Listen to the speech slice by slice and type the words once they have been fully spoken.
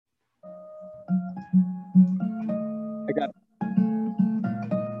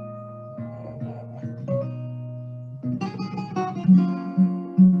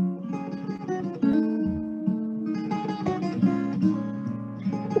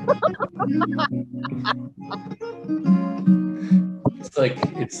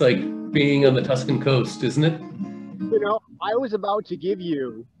It's like being on the Tuscan coast, isn't it? You know, I was about to give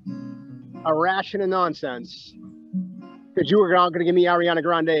you a ration of nonsense because you were not going to give me Ariana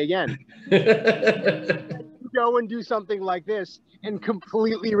Grande again. You go and do something like this and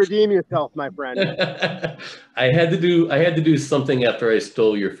completely redeem yourself, my friend. I had to do something after I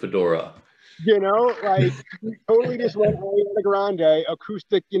stole your fedora. You know, like you totally just went Ariana Grande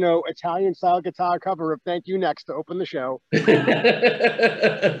acoustic, Italian style guitar cover of "Thank You Next" to open the show.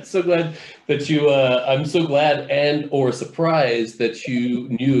 So glad that you. I'm so glad and or surprised that you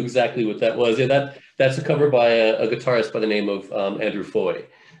knew exactly what that was. Yeah, that's a cover by a guitarist by the name of Andrew Foy,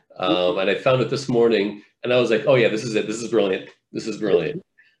 and I found it this morning, and I was like, oh yeah, this is it. This is brilliant. This is brilliant.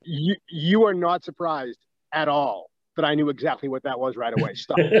 You are not surprised at all that I knew exactly what that was right away.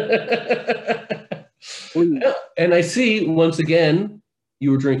 Stop. And I see once again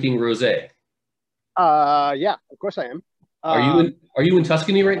you were drinking rosé. Yeah, of course I am. Are you in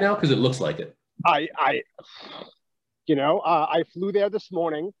Tuscany right now? Because it looks like it. I flew there this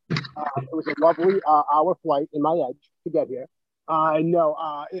morning. It was a lovely hour flight in my edge to get here. No,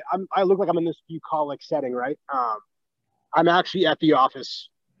 I look like I'm in this bucolic setting, right? I'm actually at the office,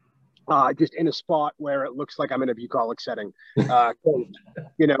 just in a spot where it looks like I'm in a bucolic setting.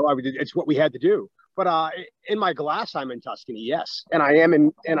 It's what we had to do. But in my glass, I'm in Tuscany, yes, and I am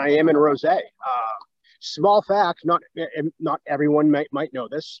in rosé. Small fact, not everyone might know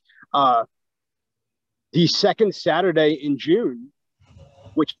this. The second Saturday in June,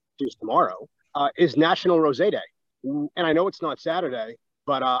 which is tomorrow, is National Rosé Day, and I know it's not Saturday,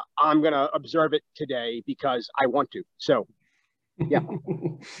 but I'm gonna observe it today because I want to. So, yeah.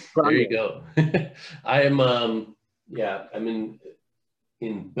 There you go. I am. I'm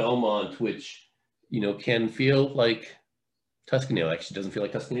in Belmont, which can feel like Tuscany. Actually, doesn't feel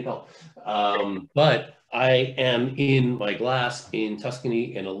like Tuscany at all. But I am in my glass in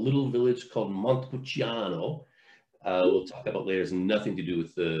Tuscany in a little village called Montepulciano. We'll talk about later. It's nothing to do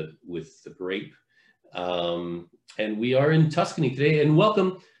with the grape. And we are in Tuscany today. And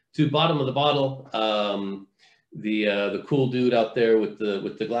welcome to Bottom of the Bottle. The cool dude out there with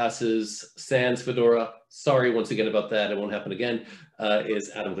the glasses, sans fedora. Sorry once again about that. It won't happen again.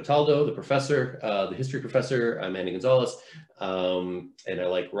 Is Adam Cataldo, the professor, the history professor. I'm Andy Gonzalez, and I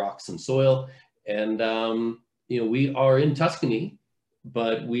like rocks and soil. And we are in Tuscany,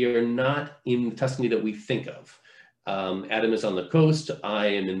 but we are not in the Tuscany that we think of. Adam is on the coast. I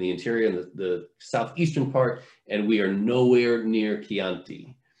am in the interior, in the southeastern part, and we are nowhere near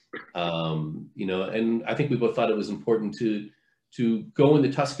Chianti. And I think we both thought it was important to go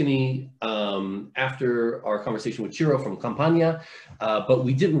into Tuscany after our conversation with Ciro from Campania, but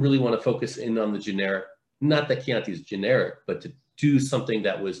we didn't really want to focus in on the generic, not that Chianti is generic, but to do something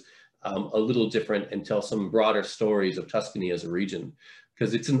that was a little different and tell some broader stories of Tuscany as a region,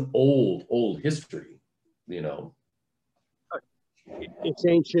 because it's an old history, It's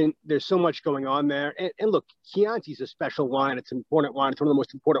ancient. There's so much going on there. And look, Chianti is a special wine. It's an important wine. It's one of the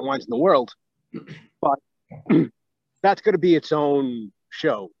most important wines in the world. But that's going to be its own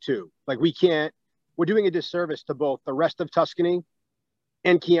show, too. Like, we're doing a disservice to both the rest of Tuscany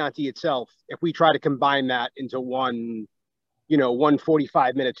and Chianti itself if we try to combine that into one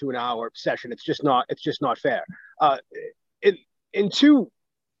 45-minute to an hour session. It's just not fair. And two,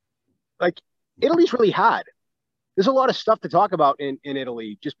 like, Italy's really hard. There's a lot of stuff to talk about in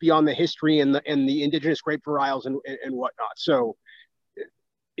Italy, just beyond the history and the indigenous grape varietals and whatnot. So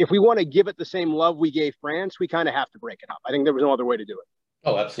if we want to give it the same love we gave France, we kind of have to break it up. I think there was no other way to do it.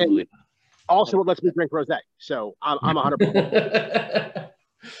 Oh, absolutely. And also, it lets me drink rosé. So I'm 100%.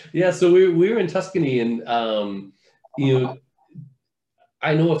 Yeah, so we were in Tuscany, and I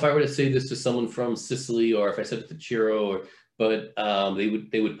know if I were to say this to someone from Sicily, or if I said it to Ciro, but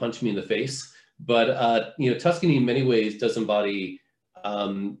they would punch me in the face. But Tuscany in many ways does embody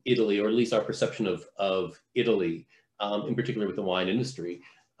Italy, or at least our perception of Italy, in particular with the wine industry.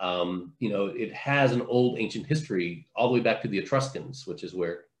 It has an old ancient history all the way back to the Etruscans, which is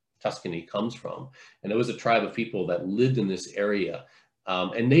where Tuscany comes from. And it was a tribe of people that lived in this area,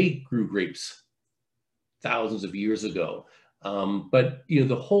 and they grew grapes thousands of years ago. But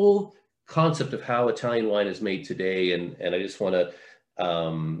the whole concept of how Italian wine is made today, and I just want to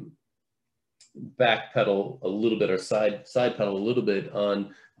backpedal a little bit, or side pedal a little bit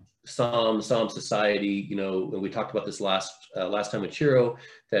on Somm society. And we talked about this last time with Ciro,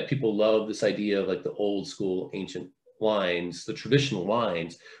 that people love this idea of like the old school ancient wines, the traditional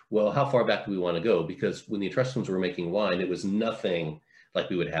wines. Well, how far back do we want to go? Because when the Etruscans were making wine, it was nothing like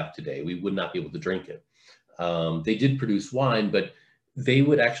we would have today. We would not be able to drink it. They did produce wine, but they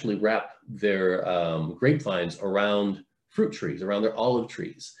would actually wrap their grapevines around fruit trees, around their olive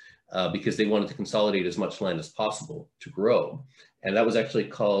trees, because they wanted to consolidate as much land as possible to grow. And that was actually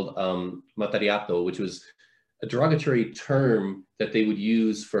called matariato, which was a derogatory term that they would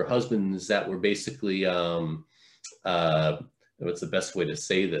use for husbands that were basically, what's the best way to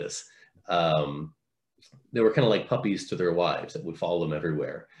say this? They were kind of like puppies to their wives that would follow them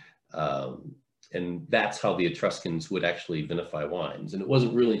everywhere. And that's how the Etruscans would actually vinify wines. And it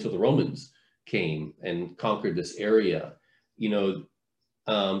wasn't really until the Romans came and conquered this area. You know,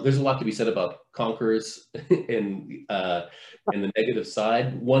 there's a lot to be said about conquerors and the negative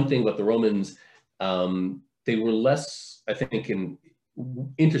side. One thing about the Romans, they were less, I think,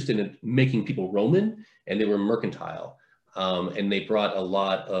 interested in making people Roman, and they were mercantile. And they brought a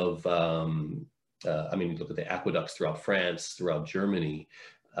lot of, I mean, look at the aqueducts throughout France, throughout Germany.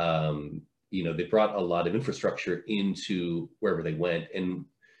 You know, they brought a lot of infrastructure into wherever they went, and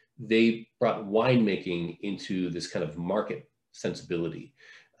they brought winemaking into this kind of market sensibility.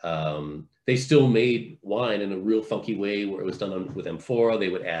 They still made wine in a real funky way where it was done with amphora. They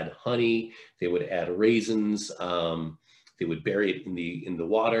would add honey, they would add raisins, they would bury it in the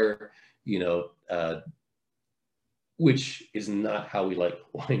water, you know, which is not how we like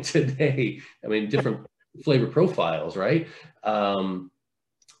wine today. I mean, different flavor profiles, right?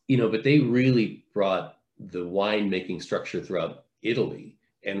 You know, but they really brought the winemaking structure throughout Italy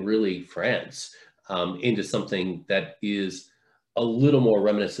and really France into something that is a little more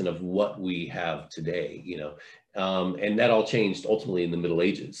reminiscent of what we have today, you know. And that all changed ultimately in the Middle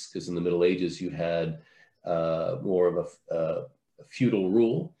Ages, because in the Middle Ages you had more of a feudal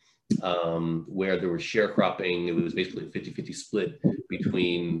rule where there was sharecropping. It was basically a 50-50 split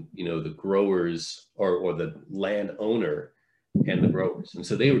between, you know, the growers or the landowner and the growers. And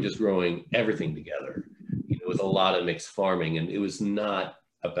so they were just growing everything together, you know, with a lot of mixed farming. And it was not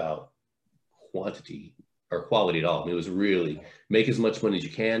about quantity or quality at all. I mean, it was really make as much money as you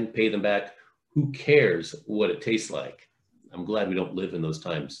can, pay them back. Who cares what it tastes like? I'm glad we don't live in those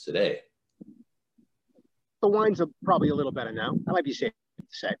times today. The wines are probably a little better now. I might be safe to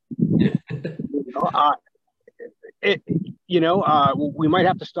say. We might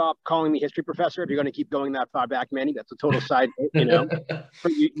have to stop calling me history professor if you're going to keep going that far back, Manny. That's a total side, you know.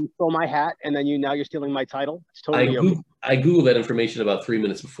 You stole my hat, and then now you're stealing my title. It's totally I Googled that information about 3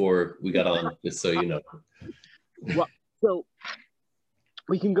 minutes before we got on, just so you know. Well, so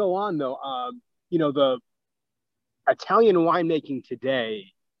we can go on though. You know, the Italian winemaking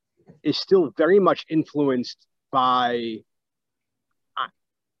today is still very much influenced by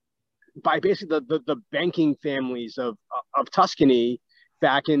basically the banking families of Tuscany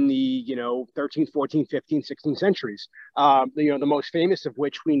back in the, you know, 13th, 14th, 15th, 16th centuries. You know, the most famous of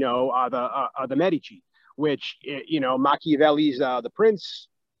which we know are the Medici, which, you know, Machiavelli's The Prince.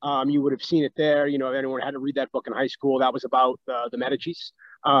 You would have seen it there. You know, if anyone had to read that book in high school, that was about the Medicis.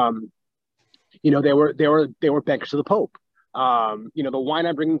 You know, they were bankers of the Pope. You know, the wine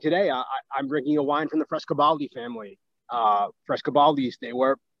I'm bringing today, I'm drinking a wine from the Frescobaldi family. Frescobaldis, they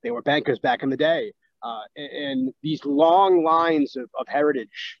were bankers back in the day. And these long lines of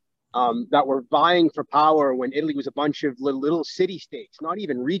heritage that were vying for power when Italy was a bunch of little city-states, not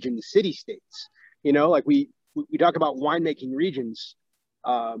even regions, city-states. You know, like we talk about winemaking regions.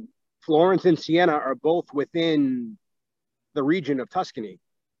 Florence and Siena are both within the region of Tuscany,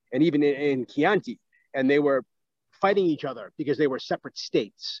 and even in Chianti, and they were fighting each other because they were separate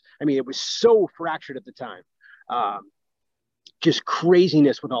states. I mean, it was so fractured at the time. Just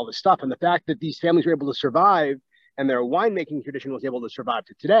craziness with all this stuff. And the fact that these families were able to survive and their winemaking tradition was able to survive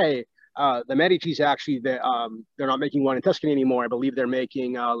to today. The Medicis actually, they're not making wine in Tuscany anymore. I believe they're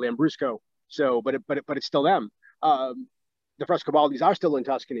making Lambrusco. So, but it's still them. The Frescobaldis are still in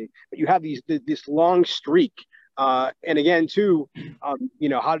Tuscany, but you have this long streak. And again, too, you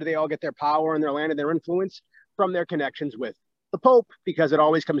know, how do they all get their power and their land and their influence? From their connections with the Pope, because it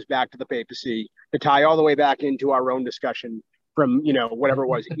always comes back to the papacy to tie all the way back into our own discussion from, you know, whatever it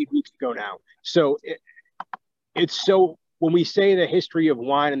was 8 weeks ago now. So it's so, when we say the history of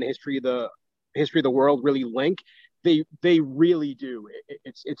wine and the history of the world really link, they really do.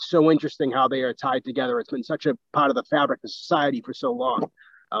 It's so interesting how they are tied together. It's been such a part of the fabric of society for so long.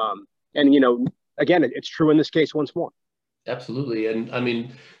 And, you know, again, it's true in this case once more. Absolutely. And I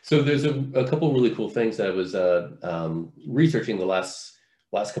mean, so there's a couple of really cool things that I was researching the last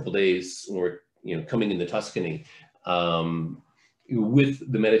couple of days, or, you know, coming into Tuscany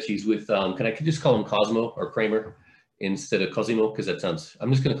with the Medicis, with, can I just call him Cosmo or Kramer instead of Cosimo? Because that sounds,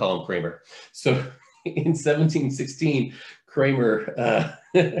 I'm just going to call him Kramer. So in 1716, Kramer,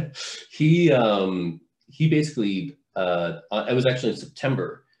 he basically it was actually in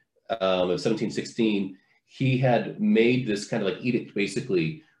September of 1716, he had made this kind of like edict,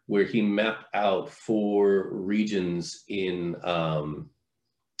 basically, where he mapped out 4 regions in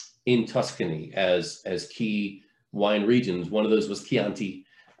Tuscany as key wine regions. One of those was Chianti,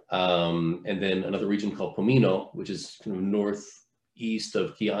 and then another region called Pomino, which is kind of northeast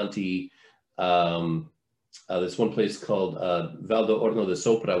of Chianti. There's one place called Val d'Orno de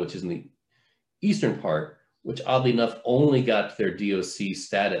Sopra, which is in the eastern part, which oddly enough only got their DOC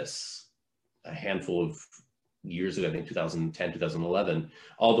status a handful of years ago, I think 2010, 2011,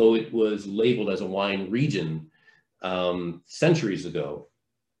 although it was labeled as a wine region centuries ago.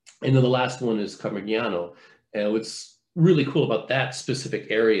 And then the last one is Carmignano. And what's really cool about that specific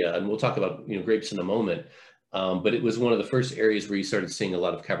area, and we'll talk about grapes in a moment, but it was one of the first areas where you started seeing a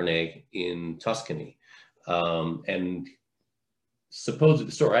lot of Cabernet in Tuscany. And supposedly,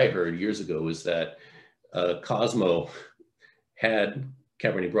 the story I heard years ago was that Cosmo had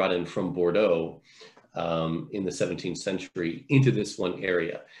Cabernet brought in from Bordeaux in the 17th century into this one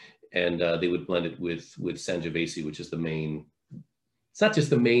area, and they would blend it with Sangiovese, which is the main. It's not just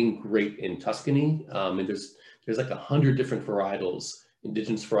the main grape in Tuscany. And there's like 100 different varietals,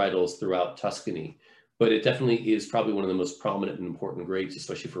 indigenous varietals throughout Tuscany, but it definitely is probably one of the most prominent and important grapes,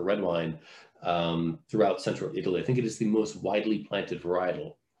 especially for red wine, throughout central Italy. I think it is the most widely planted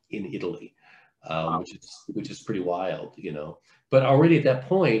varietal in Italy, wow. which is pretty wild, But already at that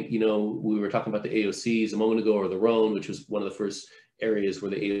point, we were talking about the AOCs a moment ago, or the Rhone, which was one of the first areas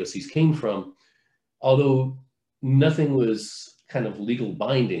where the AOCs came from. Although nothing was kind of legal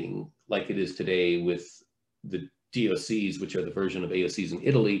binding like it is today with the DOCs, which are the version of AOCs in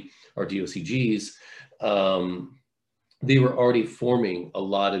Italy, or DOCGs, they were already forming a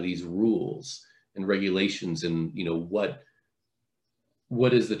lot of these rules and regulations, and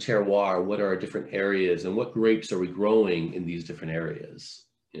what is the terroir, what are our different areas, and what grapes are we growing in these different areas,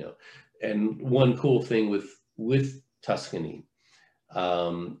 And one cool thing with Tuscany,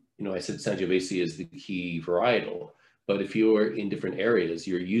 I said Sangiovese is the key varietal, but if you're in different areas,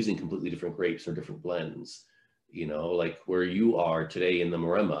 you're using completely different grapes or different blends, like where you are today in the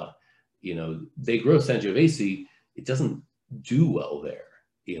Maremma, they grow Sangiovese, it doesn't do well there.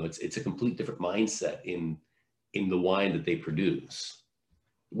 It's a complete different mindset in the wine that they produce.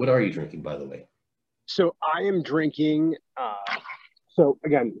 What are you drinking, by the way? So I am drinking, so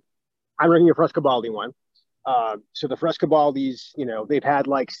again, I'm drinking a Frescobaldi wine. So the Frescobaldis, they've had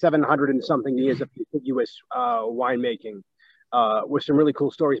like 700 and something years of contiguous winemaking with some really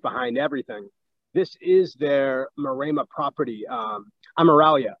cool stories behind everything. This is their Maremma property.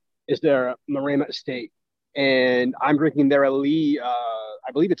 Amiralia is their Maremma estate. And I'm drinking their Alì,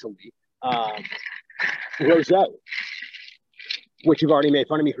 I believe it's Alì, Rosé, which you've already made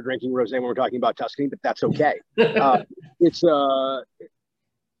fun of me for drinking Rosé when we're talking about Tuscany, but that's okay. It's a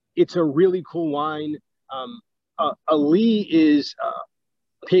really cool wine. Alì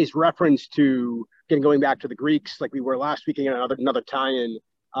pays reference to, again, going back to the Greeks, like we were last week, again, another tie-in,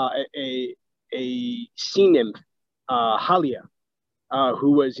 a sea nymph, Halia,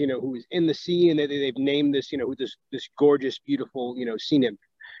 who was in the sea, and they've named this, this gorgeous, beautiful, sea nymph,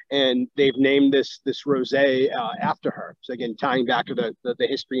 and they've named this rosé after her. So again, tying back to the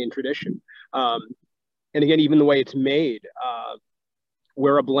history and tradition, and again, even the way it's made,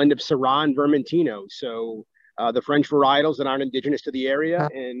 we're a blend of Syrah and Vermentino. So the French varietals that aren't indigenous to the area,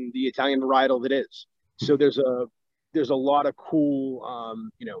 and the Italian varietal that is. So there's a lot of cool,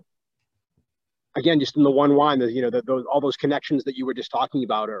 again, just in the one wine, all those connections that you were just talking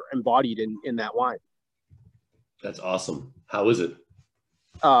about are embodied in that wine. That's awesome. How is it?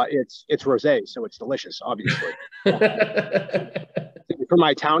 It's rosé, so it's delicious, obviously. For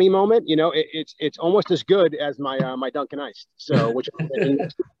my townie moment, it's almost as good as my Dunkin' Ice. So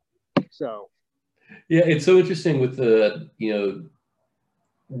yeah, it's so interesting with the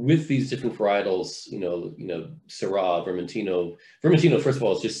with these different varietals, Syrah, Vermentino. Vermentino, first of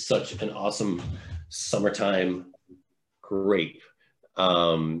all, is just such an awesome summertime grape.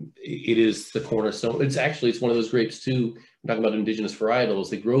 It is the cornerstone. It's one of those grapes too. I'm talking about indigenous varietals.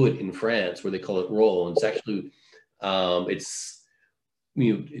 They grow it in France, where they call it Rolle, and it's actually,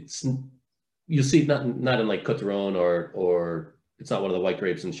 you'll see it not in like Côtes-du-Rhône or it's not one of the white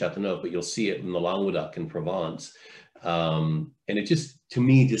grapes in Châteauneuf, but you'll see it in the Languedoc and Provence. And it just, to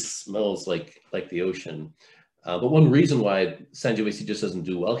me, just smells like the ocean. But one reason why Sangiovese just doesn't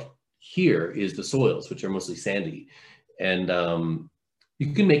do well here is the soils, which are mostly sandy. And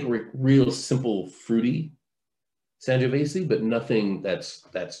you can make a real simple fruity Sangiovese, but nothing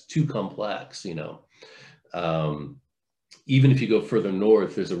that's too complex, Even if you go further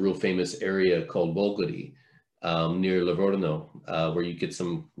north, there's a real famous area called Bolgheri, near Livorno, where you get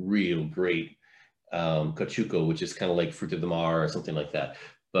some real great Cachuco, which is kind of like Fruta de Mar or something like that.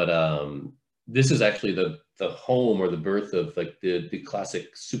 But this is actually the home or the birth of like the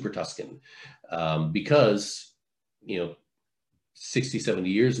classic Super Tuscan, because, you know, 60, 70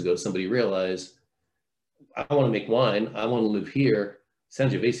 years ago, somebody realized, I want to make wine. I want to live here.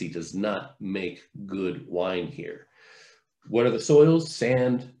 Sangiovese does not make good wine here. What are the soils?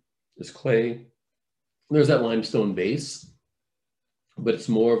 Sand, there's clay, there's that limestone base, but it's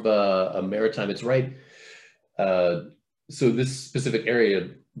more of a maritime, it's right. So this specific area,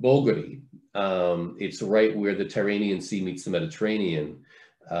 Bolgheri, it's right where the Tyrrhenian Sea meets the Mediterranean,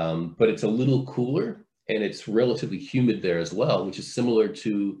 but it's a little cooler and it's relatively humid there as well, which is similar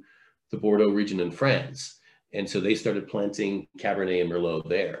to the Bordeaux region in France. And so they started planting Cabernet and Merlot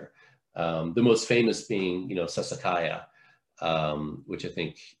there. The most famous being, you know, Sassicaia, which I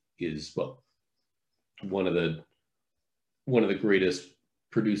think is, well, one of the greatest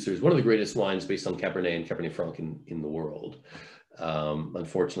producers, one of the greatest wines based on Cabernet and Cabernet Franc in the world.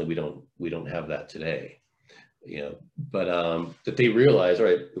 Unfortunately, we don't have that today, you know. But that they realize, all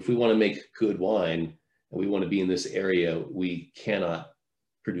right, if we want to make good wine and we want to be in this area, we cannot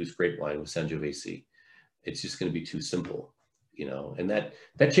produce great wine with Sangiovese. It's just going to be too simple, you know. And that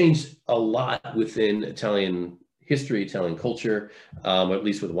changed a lot within Italian history, Italian culture, or at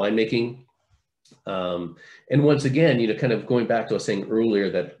least with winemaking. And once again, you know, kind of going back to what I was saying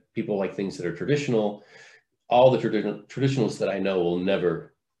earlier, that people like things that are traditional. All the traditionalists that I know will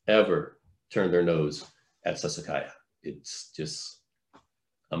never, ever turn their nose at Sassicaia. It's just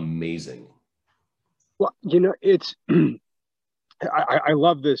amazing. Well, you know, it's I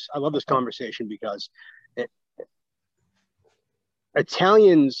love this. I love this conversation because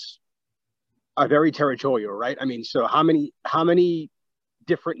Italians are very territorial, right? I mean, so how many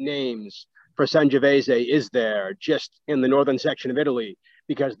different names for Sangiovese is there just in the northern section of Italy?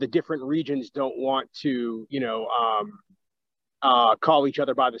 Because the different regions don't want to, you know, call each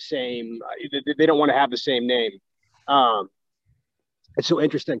other by the same. They don't want to have the same name. It's so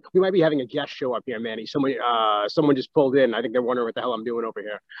interesting. We might be having a guest show up here, Manny. Someone just pulled in. I think they're wondering what the hell I'm doing over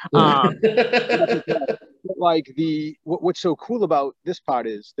here. Like what's so cool about this part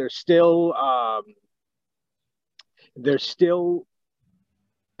is they're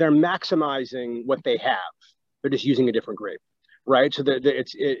maximizing what they have. They're just using a different grape, right? So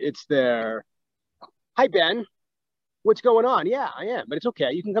it's their, hi Ben, what's going on? Yeah, I am, but it's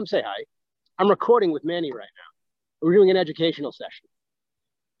okay. You can come say hi. I'm recording with Manny right now. We're doing an educational session,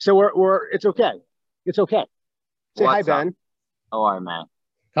 so it's okay. It's okay. Say hi, Ben. How are you, man?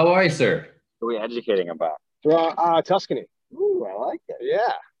 How are you, sir? What are we educating about? Tuscany. Ooh, I like it.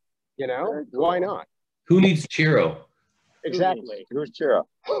 Yeah, you know, cool. Why not? Who needs Ciro? Exactly. Who's Ciro?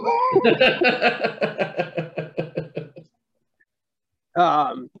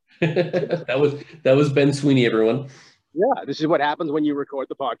 that was Ben Sweeney, everyone. Yeah, this is what happens when you record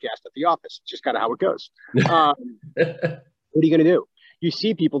the podcast at the office. It's just kind of how it goes. What are you going to do? You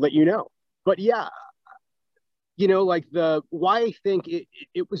see people that you know. But yeah, you know, like why I think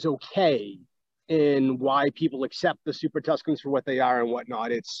it was okay and why people accept the Super Tuscans for what they are and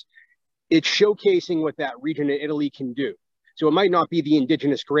whatnot. It's showcasing what that region in Italy can do. So it might not be the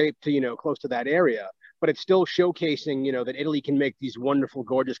indigenous grape to, you know, close to that area, but it's still showcasing, you know, that Italy can make these wonderful,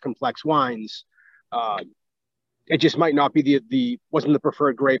 gorgeous, complex wines. It just might not be wasn't the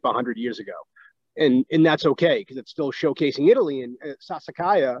preferred grape 100 years ago. And that's okay, because it's still showcasing Italy. And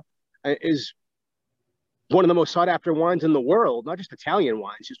Sassicaia is one of the most sought after wines in the world, not just Italian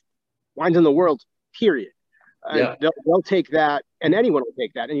wines, just wines in the world, period. Yeah. They'll take that, and anyone will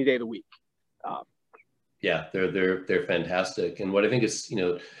take that any day of the week. Yeah, they're fantastic. And what I think is, you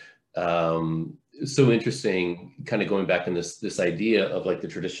know, so interesting, kind of going back in this idea of like the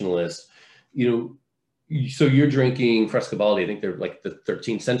traditionalist, you know, so you're drinking Frescobaldi. I think they're like the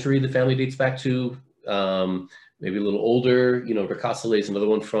 13th century. The family dates back to, maybe a little older. You know, Ricasole is another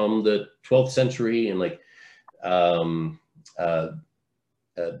one from the 12th century, and like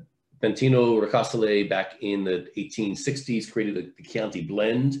Bentino Ricasole back in the 1860s created the Chianti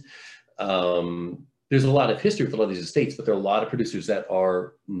blend. There's a lot of history with a lot of these estates, but there are a lot of producers that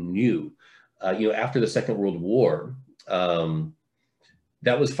are new. You know, after the Second World War,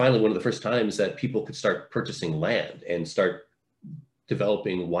 that was finally one of the first times that people could start purchasing land and start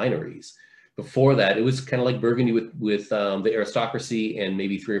developing wineries. Before that, it was kind of like Burgundy with the aristocracy and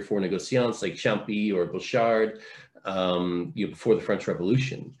maybe 3 or 4 negociants like Champy or Bouchard, you know, before the French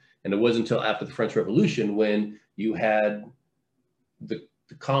Revolution. And it wasn't until after the French Revolution when you had the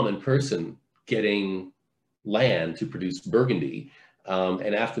common person getting land to produce Burgundy,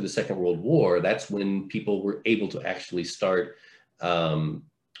 And after the Second World War, that's when people were able to actually start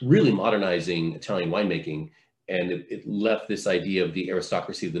really modernizing Italian winemaking. And it left this idea of the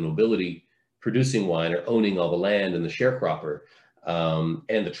aristocracy of the nobility producing wine or owning all the land and the sharecropper.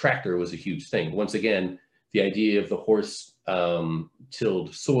 And the tractor was a huge thing. Once again, the idea of the horse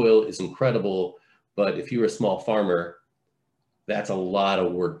tilled soil is incredible, but if you're a small farmer, that's a lot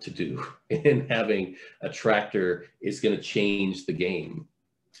of work to do. And having a tractor is going to change the game,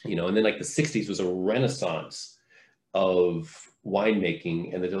 you know. And then like the 60s was a renaissance of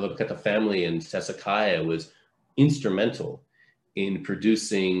winemaking, and the De La Boccetta family in Sassicaia was instrumental in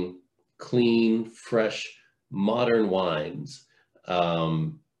producing clean, fresh, modern wines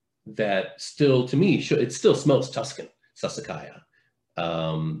that still, to me, it still smells Tuscan, Sassicaia,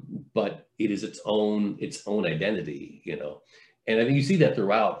 but it is its own identity, you know. And I think you see that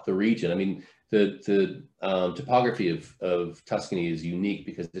throughout the region. I mean, the topography of Tuscany is unique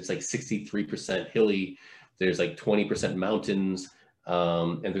because it's like 63% hilly. There's like 20% mountains,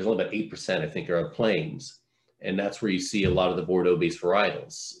 and there's only about 8%, I think, are plains. And that's where you see a lot of the Bordeaux-based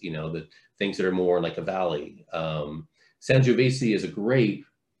varietals, you know, the things that are more like a valley. Sangiovese as a grape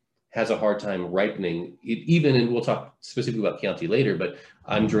has a hard time ripening, even, and we'll talk specifically about Chianti later, but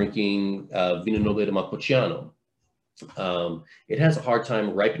I'm drinking Vino Nobile di Montepulciano. It has a hard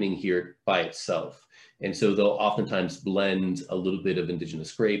time ripening here by itself. And so they'll oftentimes blend a little bit of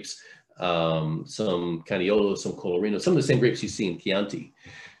indigenous grapes, some Caniolo, some Colorino, some of the same grapes you see in Chianti,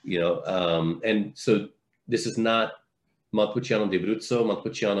 you know. And so this is not Montepulciano d'Abruzzo.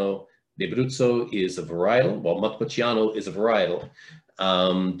 Montepulciano d'Abruzzo is a varietal. Well, Montepulciano is a varietal.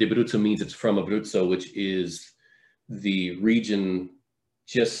 D'Abruzzo means it's from Abruzzo, which is the region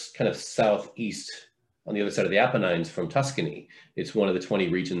just kind of southeast on the other side of the Apennines from Tuscany. It's one of the 20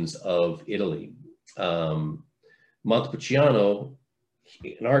 regions of Italy. Montepulciano,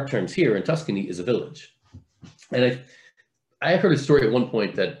 in our terms here in Tuscany, is a village. And I heard a story at one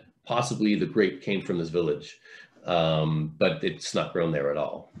point that possibly the grape came from this village, but it's not grown there at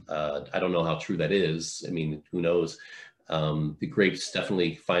all. I don't know how true that is. I mean, who knows? The grapes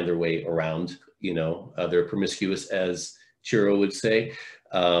definitely find their way around, you know. They're promiscuous, as Ciro would say.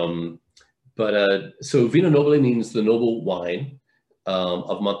 So Vino Nobile means the noble wine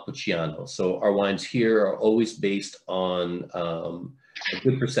of Montepulciano. So our wines here are always based on a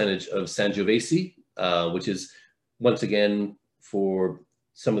good percentage of Sangiovese, which is, once again, for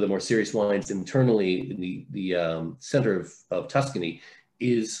some of the more serious wines internally, the center of Tuscany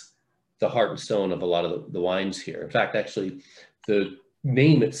is the heart and stone of a lot of the wines here. In fact, actually, the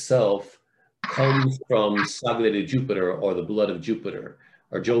name itself comes from Sagre di Jupiter, or the blood of Jupiter,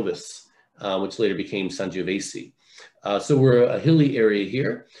 or Jovis, which later became Sangiovese. So we're a hilly area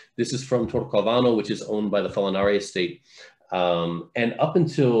here. This is from Torcalvano, which is owned by the Falanari estate. And up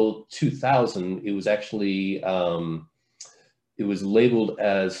until 2000, it was actually, it was labeled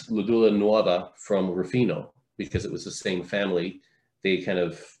as Lodula Nuova from Rufino, because it was the same family. They kind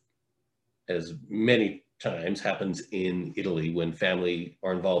of, as many times happens in Italy when family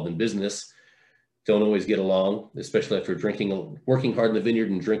are involved in business, don't always get along, especially after working hard in the vineyard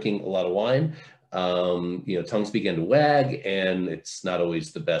and drinking a lot of wine. You know, tongues begin to wag, and it's not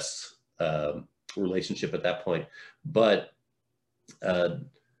always the best relationship at that point. But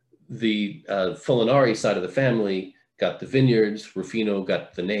the Falanari side of the family got the vineyards, Rufino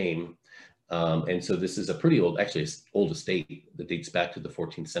got the name. And so this is a pretty old, actually old estate that dates back to the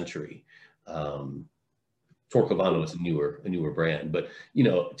 14th century. Torcalvano is a newer brand, but you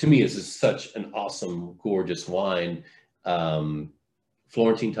know, to me, this is such an awesome, gorgeous wine.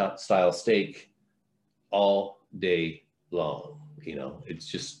 Florentine style steak all day long. You know, it's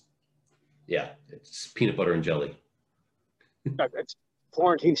just, yeah, it's peanut butter and jelly. It's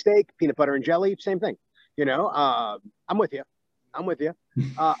Florentine steak, peanut butter and jelly, same thing. You know, I'm with you.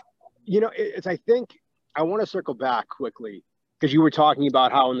 You know, I think I want to circle back quickly, because you were talking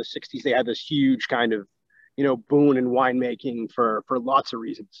about how in the 60s they had this huge kind of, you know, boon in winemaking for lots of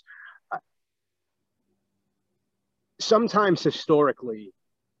reasons. Sometimes historically,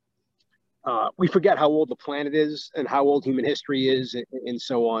 we forget how old the planet is and how old human history is, and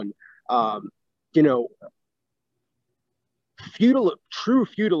so on. You know, true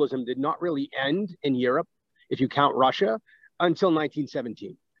feudalism did not really end in Europe, if you count Russia, until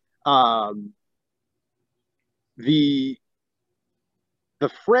 1917. The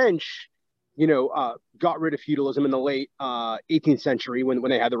French, you know, got rid of feudalism in the late 18th century when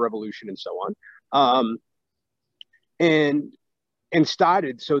they had the revolution and so on, and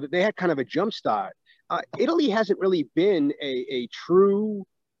started, so that they had kind of a jump start. Italy hasn't really been a true,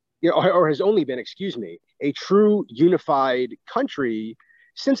 you know, or has only been, excuse me, a true unified country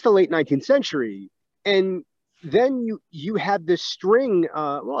since the late 19th century. And then you had this string,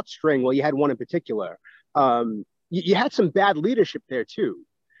 well, not string, well, you had one in particular. You had some bad leadership there too,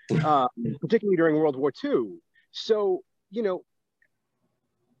 particularly during World War II. So, you know,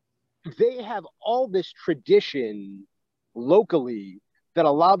 they have all this tradition locally that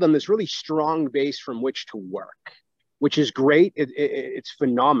allow them this really strong base from which to work, which is great. It's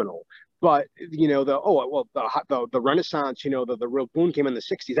phenomenal. But you know, the Renaissance, you know, the real boom came in the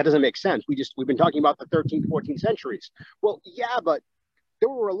 60s. That doesn't make sense. We've been talking about the 13th, 14th centuries. Well, yeah, but there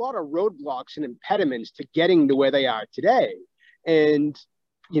were a lot of roadblocks and impediments to getting to where they are today. And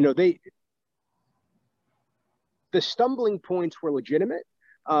you know, the stumbling points were legitimate.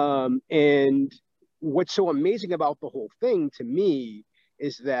 And what's so amazing about the whole thing to me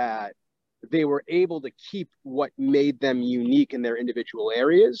is that they were able to keep what made them unique in their individual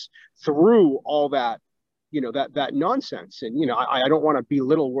areas through all that, you know, that nonsense. And, you know, I don't want to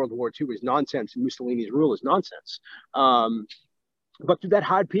belittle World War II as nonsense and Mussolini's rule as nonsense. But through that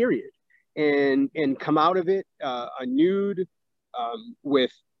hard period and come out of it renewed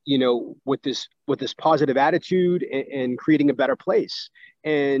with, you know, with this positive attitude and creating a better place.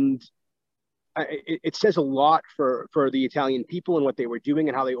 And it says a lot for the Italian people and what they were doing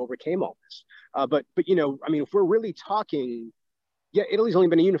and how they overcame all this. But you know, I mean, if we're really talking, yeah, Italy's only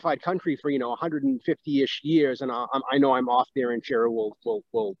been a unified country for, you know, 150-ish years, and I know I'm off there, and Shara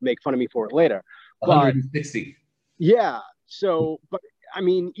will make fun of me for it later. 160. Yeah. So, but I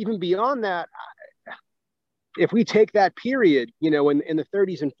mean, even beyond that, if we take that period, you know, in the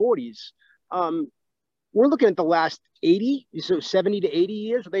 30s and 40s, we're looking at the last 80, so 70 to 80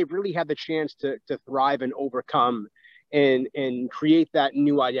 years, where they've really had the chance to thrive and overcome and create that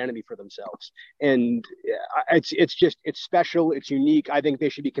new identity for themselves. And it's special, it's unique. I think they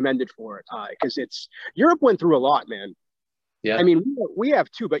should be commended for it because Europe went through a lot, man. Yeah. I mean, we have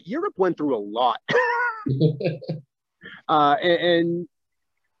too, but Europe went through a lot. And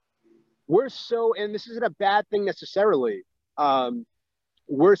we're so, and this isn't a bad thing necessarily.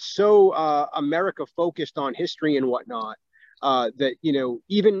 We're so America focused on history and whatnot that, you know,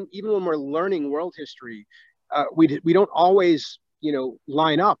 even when we're learning world history, we don't always, you know,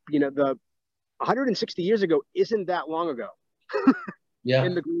 line up. You know, the 160 years ago isn't that long ago. Yeah.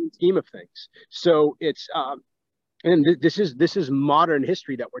 In the grand scheme of things. So it's and this is modern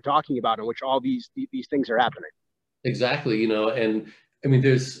history that we're talking about, in which all these things are happening. Exactly. You know, and I mean,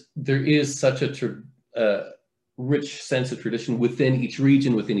 there is such a rich sense of tradition within each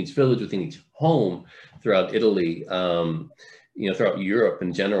region, within each village, within each home throughout Italy, you know, throughout Europe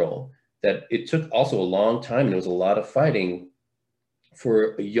in general, that it took also a long time, and there was a lot of fighting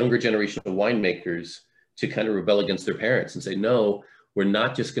for a younger generation of winemakers to kind of rebel against their parents and say, no, we're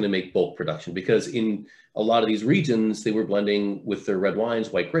not just going to make bulk production, because in a lot of these regions, they were blending with their red wines,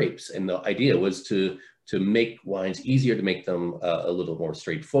 white grapes. And the idea was to make wines easier, to make them a little more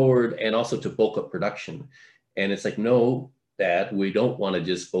straightforward, and also to bulk up production. And it's like, no, Dad, we don't want to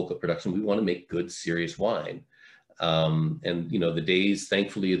just bulk up production. We want to make good, serious wine. And, you know, the days,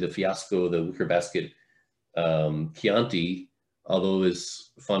 thankfully, the fiasco, the wicker basket Chianti, although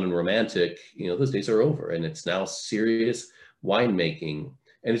it's fun and romantic, you know, those days are over, and it's now serious winemaking.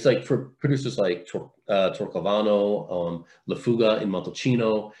 And it's like for producers like Torcovano, La Fuga in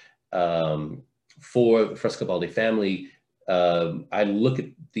Montalcino, for the Frescobaldi family, I look at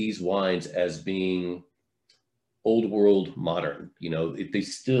these wines as being old world modern. You know, they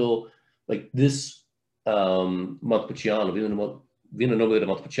still, like this Montepulciano, Vino Nobile di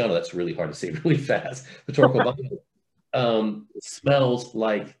Montepulciano, that's really hard to say really fast. The Torcovano smells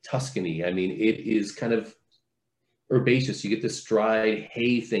like Tuscany. I mean, it is kind of herbaceous. You get this dried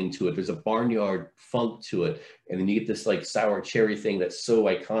hay thing to it. There's a barnyard funk to it. And then you get this like sour cherry thing that's so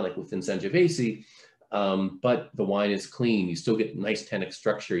iconic within Sangiovese. But the wine is clean. You still get nice tannic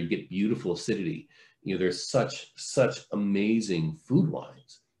structure. You get beautiful acidity. You know, there's such amazing food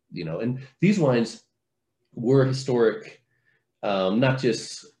wines, you know, and these wines were historic, not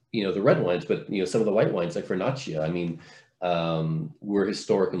just, you know, the red wines, but, you know, some of the white wines like Vernaccia, I mean, were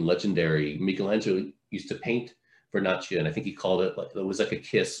historic and legendary. Michelangelo used to paint Vernaccia, and I think he called it, like, it was like a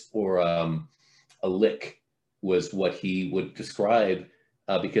kiss or a lick was what he would describe,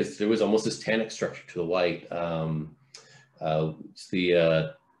 because there was almost this tannic structure to the white. It's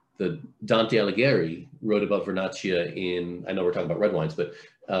the Dante Alighieri wrote about Vernaccia in, I know we're talking about red wines, but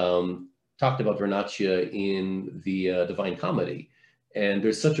talked about Vernaccia in the Divine Comedy. And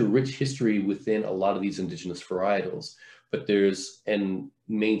there's such a rich history within a lot of these indigenous varietals, but and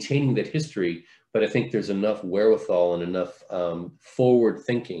maintaining that history, but I think there's enough wherewithal and enough forward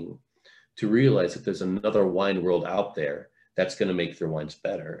thinking to realize that there's another wine world out there that's going to make their wines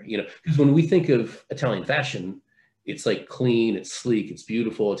better. You know, because when we think of Italian fashion, it's like clean, it's sleek, it's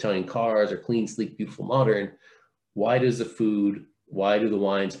beautiful. Italian cars are clean, sleek, beautiful, modern. Why does the food, why do the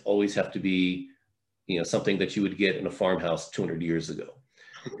wines always have to be, you know, something that you would get in a farmhouse 200 years ago?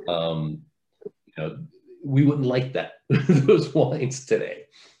 You know, we wouldn't like that, those wines today.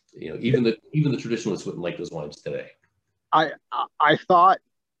 You know, even the traditionalists wouldn't like those wines today. I thought,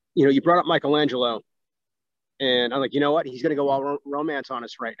 you know, you brought up Michelangelo, and I'm like, you know what? He's going to go all romance on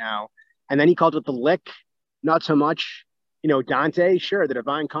us right now. And then he called it the lick. Not so much. You know, Dante, sure, the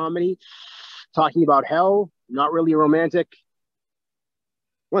Divine Comedy, talking about hell, not really romantic.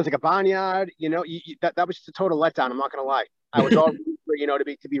 One's like a barnyard, you know, that was just a total letdown. I'm not going to lie. I was all for, you know, to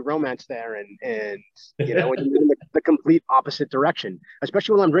be romance there, and you know, in the complete opposite direction,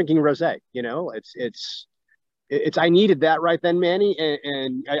 especially when I'm drinking rosé. You know, it's I needed that right then, Manny,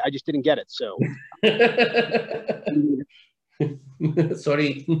 and I just didn't get it. So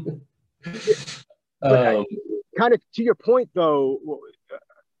sorry. Kind of to your point, though,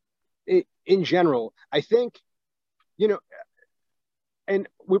 in general, I think, you know, and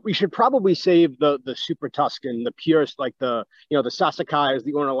we should probably save the Super Tuscan, the purest, like the, you know, the Sasakayas,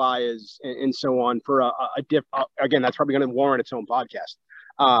 the Ornellayas, and so on for a again, that's probably going to warrant its own podcast.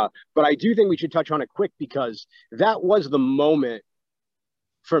 But I do think we should touch on it quick, because that was the moment,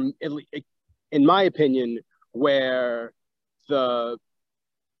 from, in my opinion, where the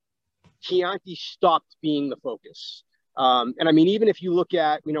Chianti stopped being the focus. And I mean, even if you look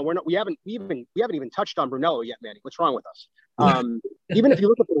at, you know, we haven't even touched on Brunello yet, Manny. What's wrong with us? Even if you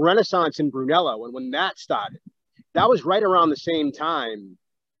look at the Renaissance in Brunello, and when that started, that was right around the same time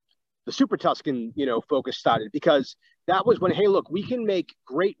the Super Tuscan, you know, focus started, because that was when, hey, look, we can make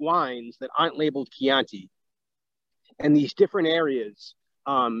great wines that aren't labeled Chianti, and these different areas,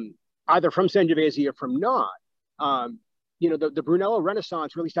 either from Sangiovese or from not. You know, the Brunello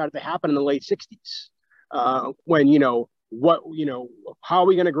Renaissance really started to happen in the late 60s, when, you know, how are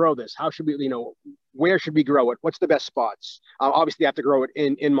we going to grow this? How should we, you know, where should we grow it? What's the best spots? Obviously, you have to grow it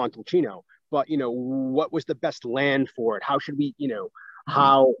in Montalcino, but, you know, what was the best land for it? How should we, you know,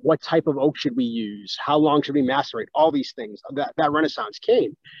 what type of oak should we use? How long should we macerate? All these things, that Renaissance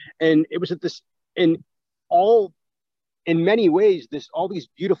came. And it was at this, in many ways, all these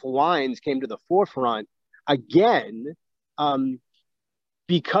beautiful wines came to the forefront again,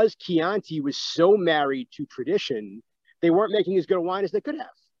 because Chianti was so married to tradition. They weren't making as good a wine as they could have.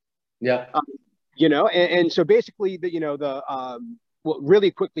 Yeah. You know, and so basically, well, really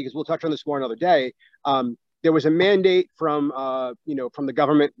quickly, because we'll touch on this more another day, there was a mandate from, you know, from the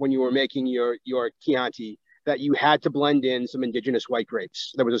government when you were making your Chianti, that you had to blend in some indigenous white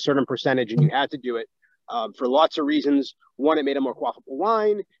grapes. There was a certain percentage, and you had to do it for lots of reasons. One, it made a more quaffable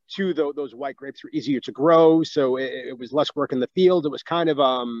wine. Two, those white grapes were easier to grow, so it was less work in the field. It was kind of,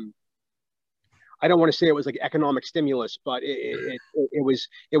 I don't want to say it was like economic stimulus, but it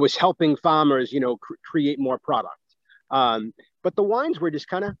was helping farmers, you know, create more product. But the wines were just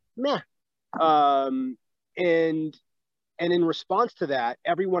kind of meh. And in response to that,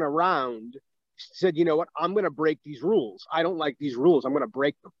 everyone around said, you know what, I'm going to break these rules. I don't like these rules. I'm going to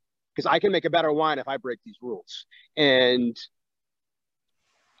break them, because I can make a better wine if I break these rules. And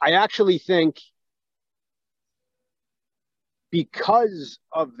I actually think because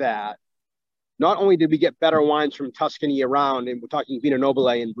of that, not only did we get better wines from Tuscany around, and we're talking Vino Nobile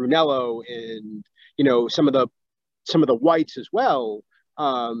and Brunello, and, you know, some of the whites as well,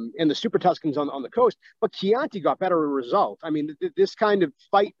 and the Super Tuscans on the coast, but Chianti got better result. I mean, this kind of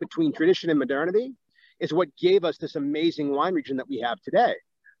fight between tradition and modernity is what gave us this amazing wine region that we have today.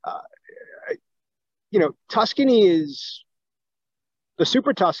 You know, Tuscany is, the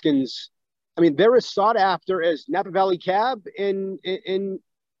Super Tuscans, I mean, they're as sought after as Napa Valley Cab in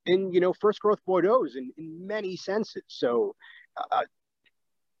you know, first growth Bordeaux in many senses. So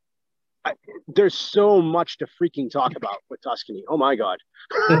there's so much to freaking talk about with Tuscany. Oh my God.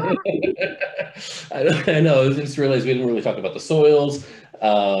 I know. I just realized we didn't really talk about the soils.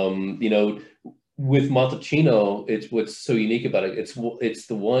 You know, with Montalcino, it's what's so unique about it. It's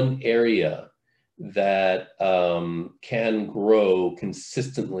the one area that can grow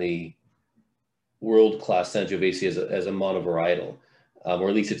consistently world-class Sangiovese as a monovarietal, or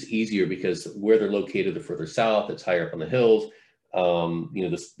at least it's easier because where they're located, they're further south, it's higher up on the hills. You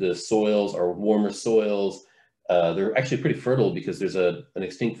know, the soils are warmer soils. They're actually pretty fertile because there's an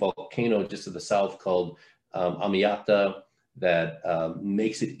extinct volcano just to the south called Amiata that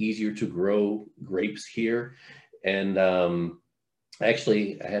makes it easier to grow grapes here. And I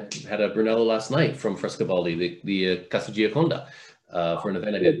had a Brunello last night from Frescobaldi, the Casa Gioconda, for an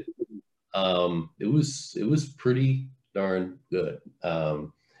event I did. It was pretty darn good.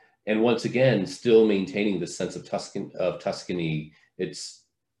 And once again, still maintaining the sense of Tuscany.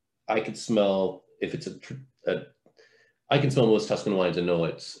 I could smell if it's I can smell most Tuscan wines and know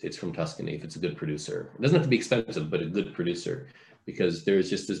it's from Tuscany if it's a good producer. It doesn't have to be expensive, but a good producer, because there's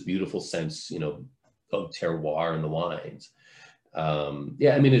just this beautiful sense, of terroir in the wines.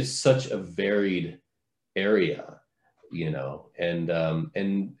 Yeah, I mean, it's such a varied area, and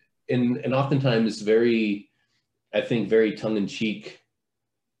oftentimes I think very tongue-in-cheek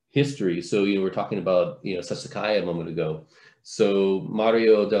history. So, we're talking about, Sassicaia a moment ago. So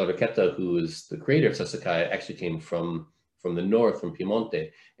Mario Della Rocchetta, who is the creator of Sassicaia, actually came from the north, from Piemonte.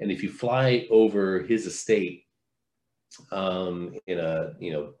 And if you fly over his estate in a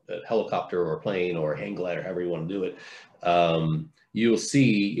helicopter or a plane or a hang glider, however you want to do it, you'll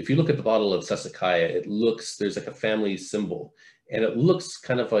see, if you look at the bottle of Sassicaia, there's like a family symbol, and it looks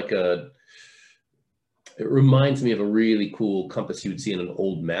kind of like it reminds me of a really cool compass you would see in an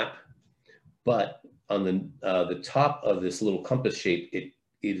old map, but on the top of this little compass shape, it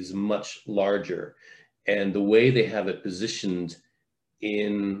is much larger. And the way they have it positioned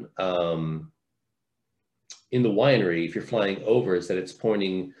in the winery, if you're flying over, is that it's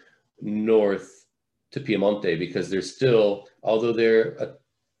pointing north to Piemonte, because they're still, although they're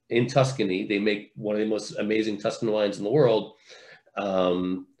in Tuscany, they make one of the most amazing Tuscan wines in the world.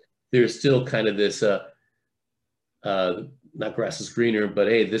 There's still kind of this, not grass is greener, but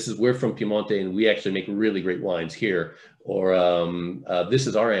hey, we're from Piemonte and we actually make really great wines here. Or this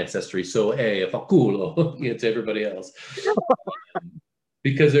is our ancestry, so hey, fa culo, to everybody else.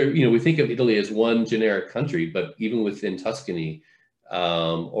 Because we think of Italy as one generic country, but even within Tuscany,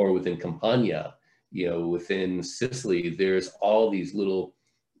 or within Campania, within Sicily, there's all these little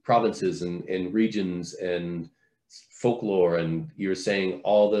provinces and regions and folklore. And you're saying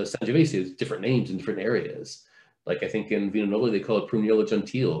all the Sangiovese has different names in different areas. Like I think in Vino Nobile, they call it Prunello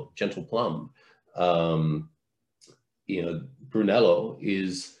Gentile, gentle plum. Brunello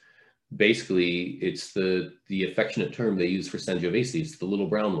is basically, it's the affectionate term they use for Sangiovese. It's the little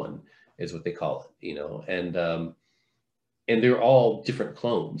brown one, is what they call it, and they're all different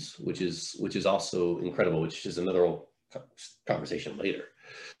clones, which is also incredible, which is another conversation later.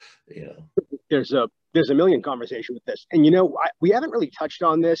 There's a million conversation with this, and we haven't really touched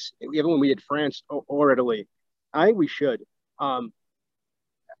on this even when we did France or Italy. I think we should.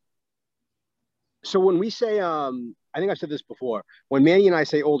 So when we say, I think I've said this before, when Manny and I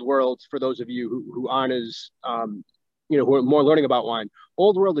say old world, for those of you who aren't as, who are more learning about wine,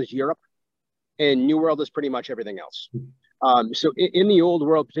 old world is Europe and new world is pretty much everything else. So in the old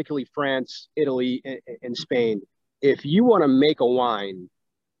world, particularly France, Italy, and Spain, if you want to make a wine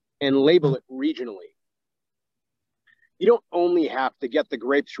and label it regionally, you don't only have to get the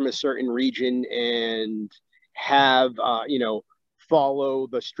grapes from a certain region and have, follow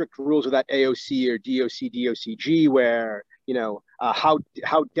the strict rules of that AOC or DOCG, where, how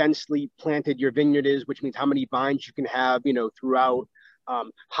densely planted your vineyard is, which means how many vines you can have, throughout,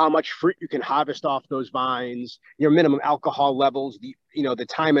 how much fruit you can harvest off those vines, your minimum alcohol levels, the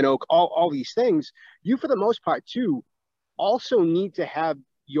time and oak, all these things. You, for the most part, too, also need to have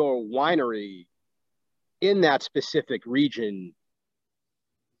your winery in that specific region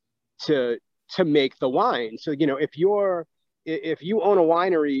to make the wine. So, if you own a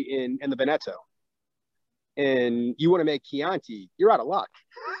winery in the Veneto and you want to make Chianti, you're out of luck.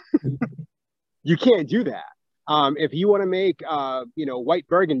 You can't do that. If you want to make, white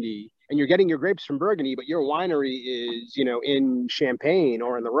Burgundy and you're getting your grapes from Burgundy, but your winery is, in Champagne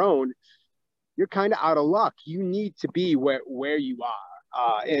or in the Rhone, you're kind of out of luck. You need to be where you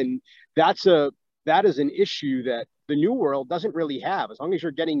are. And that is an issue that the New World doesn't really have. As long as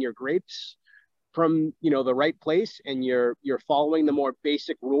you're getting your grapes from the right place and you're following the more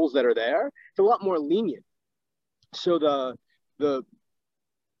basic rules that are there, it's a lot more lenient. So the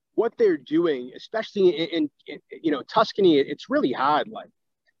what they're doing, especially in Tuscany, it's really hard. Like,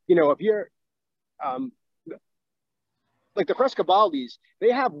 if you're like the Frescobaldis,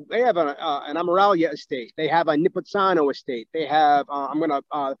 they have an Ammiraglia estate, they have a Nipozzano estate, they have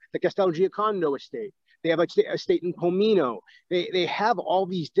the Castelgiocondo estate. They have a state in Pomino. They have all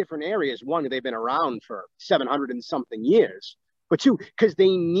these different areas. One, they've been around for 700 and something years, but two, because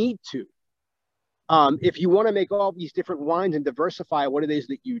they need to. If you want to make all these different wines and diversify what it is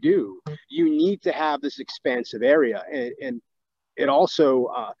that you do, you need to have this expansive area, and it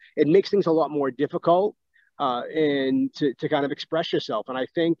also it makes things a lot more difficult and to kind of express yourself. And I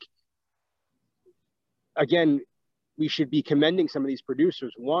think, again, we should be commending some of these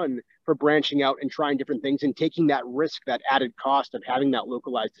producers, one, for branching out and trying different things and taking that risk, that added cost of having that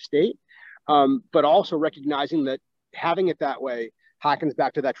localized estate. but also recognizing that having it that way harkens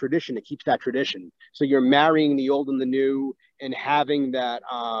back to that tradition. It keeps that tradition. So you're marrying the old and the new, and having that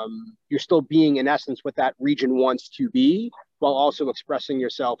you're still being in essence what that region wants to be, while also expressing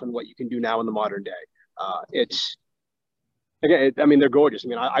yourself and what you can do now in the modern day. It's again, I mean, they're gorgeous. I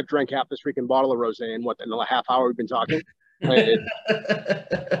mean, I've drank half this freaking bottle of rosé in the half hour we've been talking.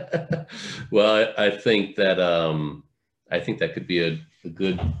 Well, I think that could be a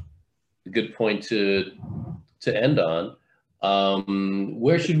good point to end on.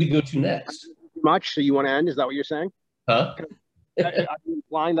 Where should we go to next? Much. So you want to end? Is that what you're saying? Huh? I'm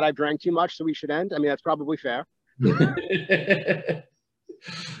implying that I've drank too much, so we should end. I mean, that's probably fair. Where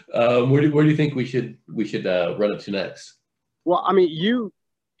do you think we should run up to next? Well, I mean,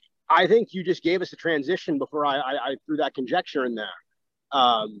 I think you just gave us a transition before I threw that conjecture in there.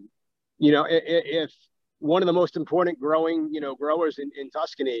 If one of the most important growers in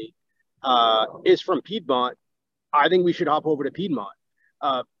Tuscany is from Piedmont, I think we should hop over to Piedmont.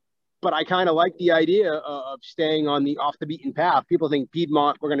 But I kind of like the idea of staying on the off the beaten path. People think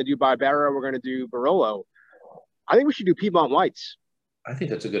Piedmont, we're going to do Barbera, we're going to do Barolo. I think we should do Piedmont Whites. I think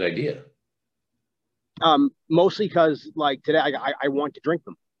that's a good idea. Mostly because like today I want to drink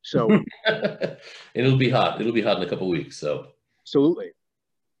them. So and it'll be hot. It'll be hot in a couple of weeks. So absolutely.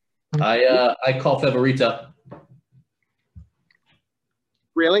 I call Favorita.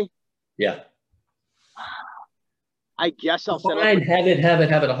 Really? Yeah. I guess I'll set fine. up. Have it.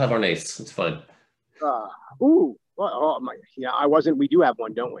 I'll have Arnaise. It's fine. I wasn't. We do have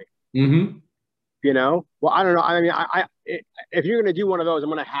one, don't we? Mm-hmm. Well, I don't know. I mean, if you're going to do one of those, I'm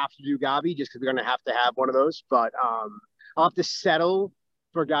going to have to do Gavi just because we're going to have one of those. But I'll have to settle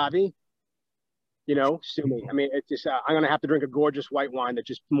for Gavi. Sue me. I mean, it's just I'm going to have to drink a gorgeous white wine that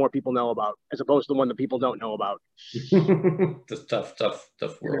just more people know about, as opposed to the one that people don't know about. It's a tough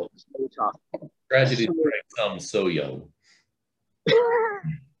world. It's so tough. Tragedy comes so young.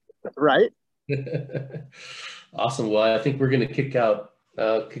 Right. Awesome. Well, I think we're going to kick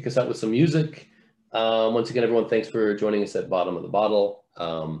us out with some music. Once again, everyone, thanks for joining us at Bottom of the Bottle.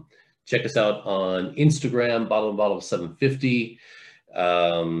 Check us out on Instagram, Bottom of the Bottle 750.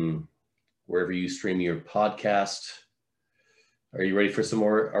 Wherever you stream your podcast. Are you ready for some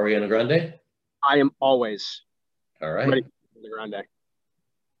more Ariana Grande? I am always. All right. Ready for Ariana Grande.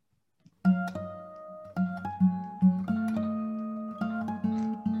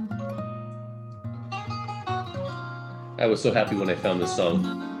 I was so happy when I found this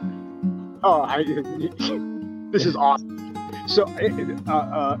song. Oh, this is awesome. So,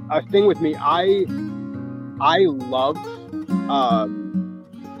 a thing with me, I love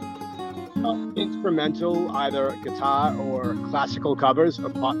instrumental, either guitar or classical covers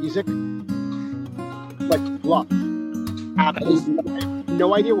of pop music. Like, love. Absolutely.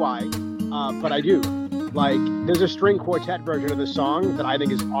 No idea why, but I do. Like, there's a string quartet version of this song that I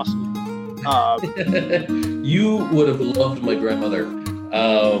think is awesome. You would have loved my grandmother.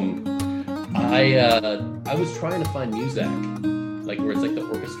 I was trying to find Muzak, like where it's like the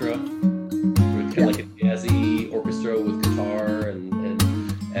orchestra.